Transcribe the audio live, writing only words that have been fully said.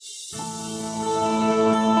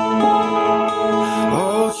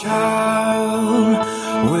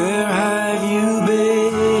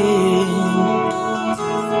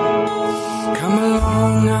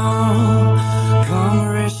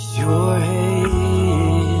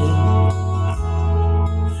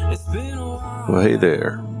Well, hey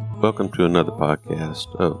there. Welcome to another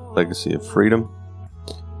podcast of Legacy of Freedom,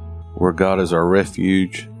 where God is our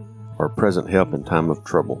refuge, our present help in time of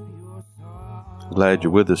trouble. Glad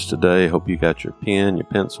you're with us today. Hope you got your pen, your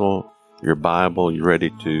pencil, your Bible. You're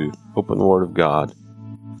ready to open the Word of God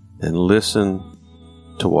and listen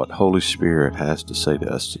to what Holy Spirit has to say to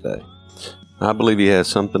us today. I believe He has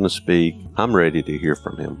something to speak. I'm ready to hear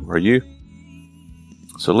from Him. Are you?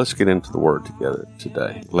 So let's get into the Word together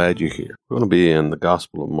today. Glad you're here. We're going to be in the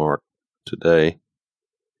Gospel of Mark today.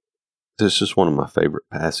 This is one of my favorite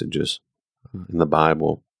passages in the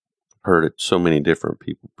Bible. I've heard it so many different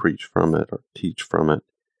people preach from it or teach from it.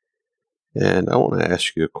 And I want to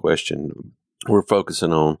ask you a question. We're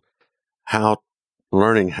focusing on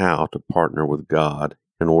learning how to partner with God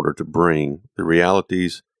in order to bring the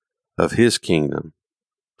realities of His kingdom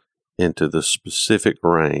into the specific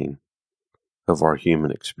reign of our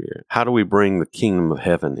human experience. How do we bring the kingdom of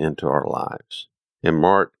heaven into our lives? In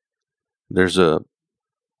Mark, there's a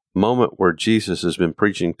moment where Jesus has been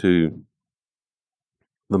preaching to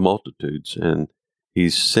the multitudes, and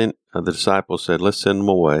He's sent, the disciples said, let's send them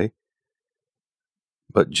away.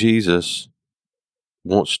 But Jesus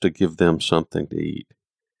wants to give them something to eat.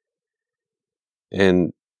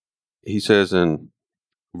 And He says in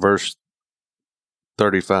verse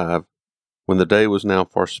 35, when the day was now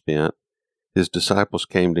far spent, His disciples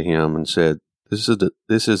came to Him and said, This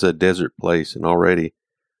is a desert place, and already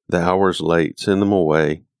the hour is late. Send them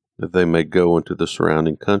away, that they may go into the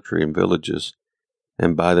surrounding country and villages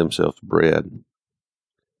and buy themselves bread,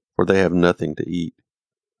 for they have nothing to eat.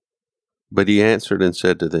 But He answered and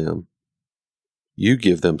said to them, You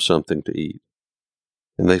give them something to eat.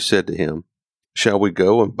 And they said to Him, Shall we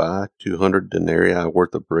go and buy 200 denarii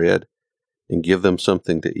worth of bread and give them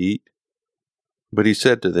something to eat? But He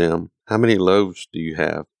said to them, How many loaves do you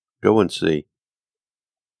have? Go and see.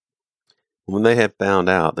 When they had found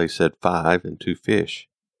out, they said, 5 and 2 fish.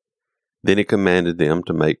 Then He commanded them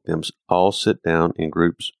to make them all sit down in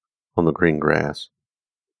groups on the green grass.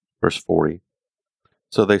 Verse 40.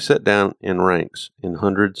 So they sat down in ranks, in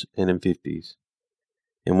hundreds and in fifties.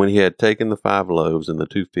 And when He had taken the 5 loaves and the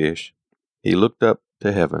 2 fish, He looked up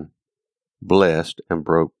to heaven, blessed and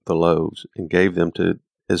broke the loaves, and gave them to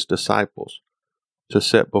His disciples to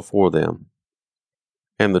set before them.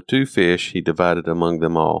 And the 2 fish He divided among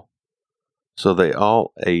them all. So they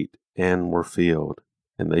all ate and were filled,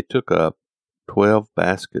 and they took up 12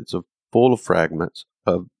 baskets full of fragments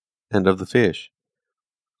of the fish.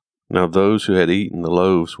 Now those who had eaten the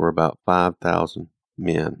loaves were about 5,000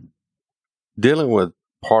 men. Dealing with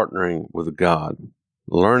partnering with God,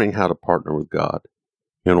 learning how to partner with God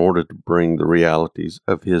in order to bring the realities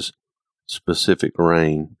of His specific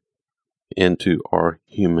reign into our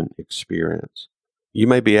human experience. You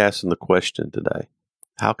may be asking the question today,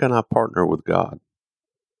 how can I partner with God?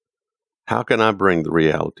 How can I bring the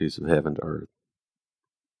realities of heaven to earth?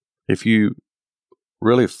 If you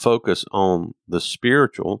really focus on the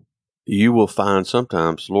spiritual, you will find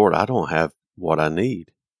sometimes, Lord, I don't have what I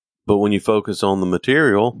need. But when you focus on the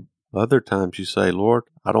material, other times you say, Lord,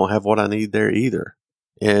 I don't have what I need there either.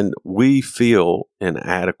 And we feel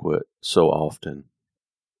inadequate so often.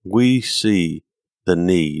 We see the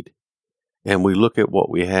need, and we look at what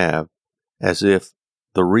we have as if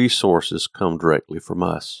the resources come directly from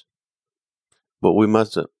us. But we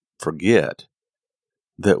mustn't forget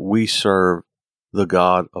that we serve the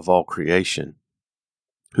God of all creation,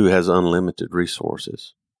 who has unlimited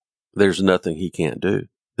resources. There's nothing He can't do.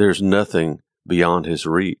 There's nothing beyond His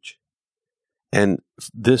reach. And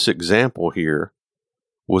this example here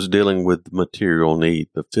was dealing with the material need,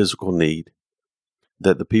 the physical need,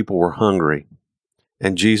 that the people were hungry,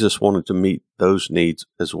 and Jesus wanted to meet those needs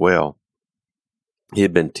as well. He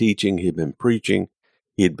had been teaching, He had been preaching,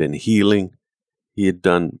 He had been healing, He had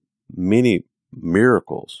done many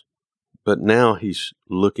miracles, but now He's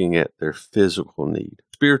looking at their physical need.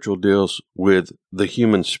 Spiritual deals with the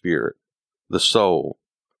human spirit, the soul,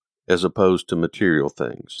 as opposed to material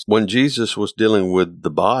things. When Jesus was dealing with the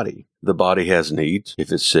body has needs.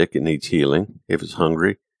 If it's sick, it needs healing. If it's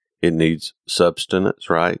hungry, it needs substance,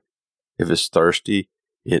 right? If it's thirsty,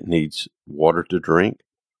 it needs water to drink.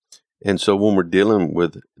 And so when we're dealing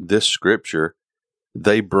with this scripture,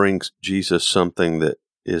 they bring Jesus something that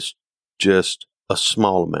is just a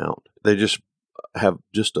small amount. They just have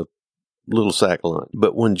just a little sack lunch.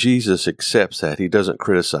 But when Jesus accepts that, He doesn't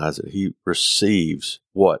criticize it. He receives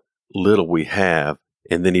what little we have,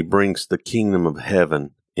 and then He brings the kingdom of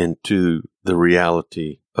heaven into the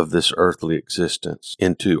reality of this earthly existence,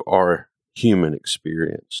 into our human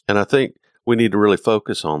experience. And I think we need to really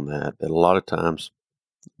focus on that a lot of times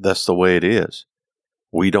that's the way it is.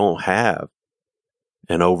 We don't have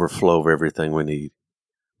an overflow of everything we need.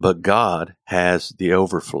 But God has the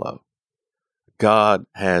overflow. God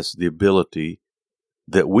has the ability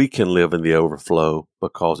that we can live in the overflow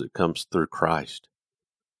because it comes through Christ.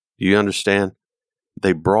 Do you understand?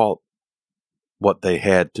 They brought what they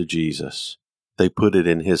had to Jesus. They put it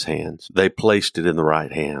in his hands. They placed it in the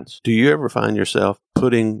right hands. Do you ever find yourself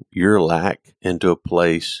putting your lack into a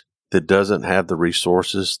place that doesn't have the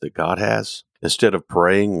resources that God has? Instead of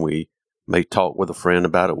praying, we may talk with a friend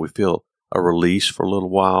about it. We feel a release for a little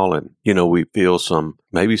while, and we feel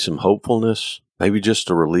maybe some hopefulness, maybe just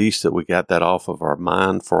a release that we got that off of our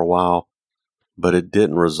mind for a while, but it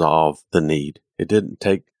didn't resolve the need. It didn't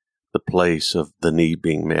take the place of the need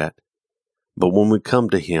being met. But when we come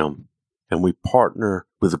to him and we partner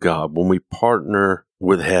with God, when we partner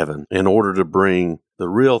with heaven in order to bring the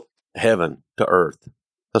real heaven to earth,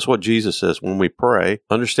 that's what Jesus says when we pray.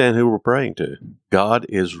 Understand who we're praying to. God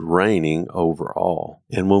is reigning over all.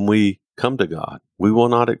 And when we come to God, we will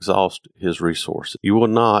not exhaust his resources. You will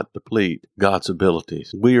not deplete God's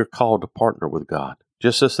abilities. We are called to partner with God.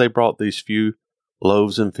 Just as they brought these few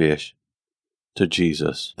loaves and fish to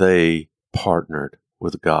Jesus, they partnered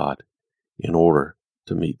with God in order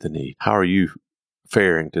to meet the need. How are you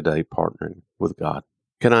faring today partnering with God?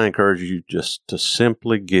 Can I encourage you just to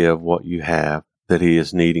simply give what you have that he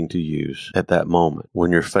is needing to use at that moment?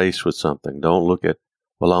 When you're faced with something, don't look at,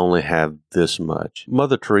 well, I only have this much.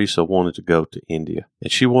 Mother Teresa wanted to go to India,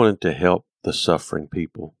 and she wanted to help the suffering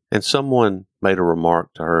people. And someone made a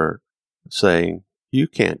remark to her saying, you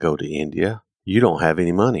can't go to India. You don't have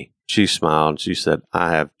any money. She smiled and she said,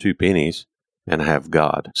 I have 2 pennies and I have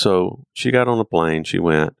God. So she got on a plane, she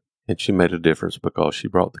went, and she made a difference because she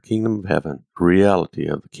brought the kingdom of heaven, reality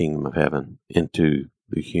of the kingdom of heaven, into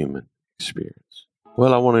the human experience.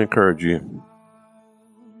 Well, I want to encourage you.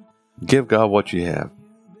 Give God what you have.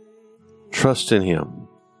 Trust in him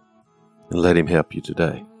and let him help you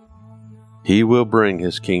today. He will bring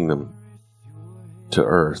his kingdom to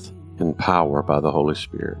earth in power by the Holy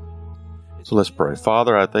Spirit. So let's pray.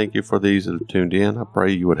 Father, I thank you for these that have tuned in. I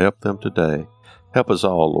pray you would help them today. Help us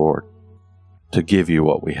all, Lord, to give you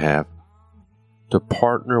what we have, to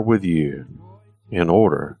partner with you in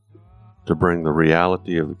order to bring the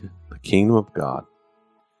reality of the kingdom of God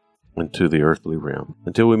into the earthly realm.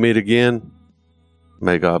 Until we meet again,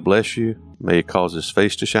 may God bless you. May he cause his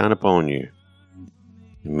face to shine upon you.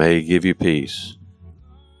 And may he give you peace.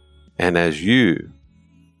 And as you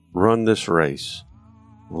run this race,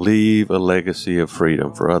 leave a legacy of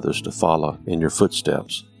freedom for others to follow in your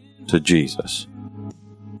footsteps to Jesus.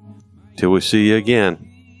 Till we see you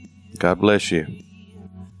again, God bless you.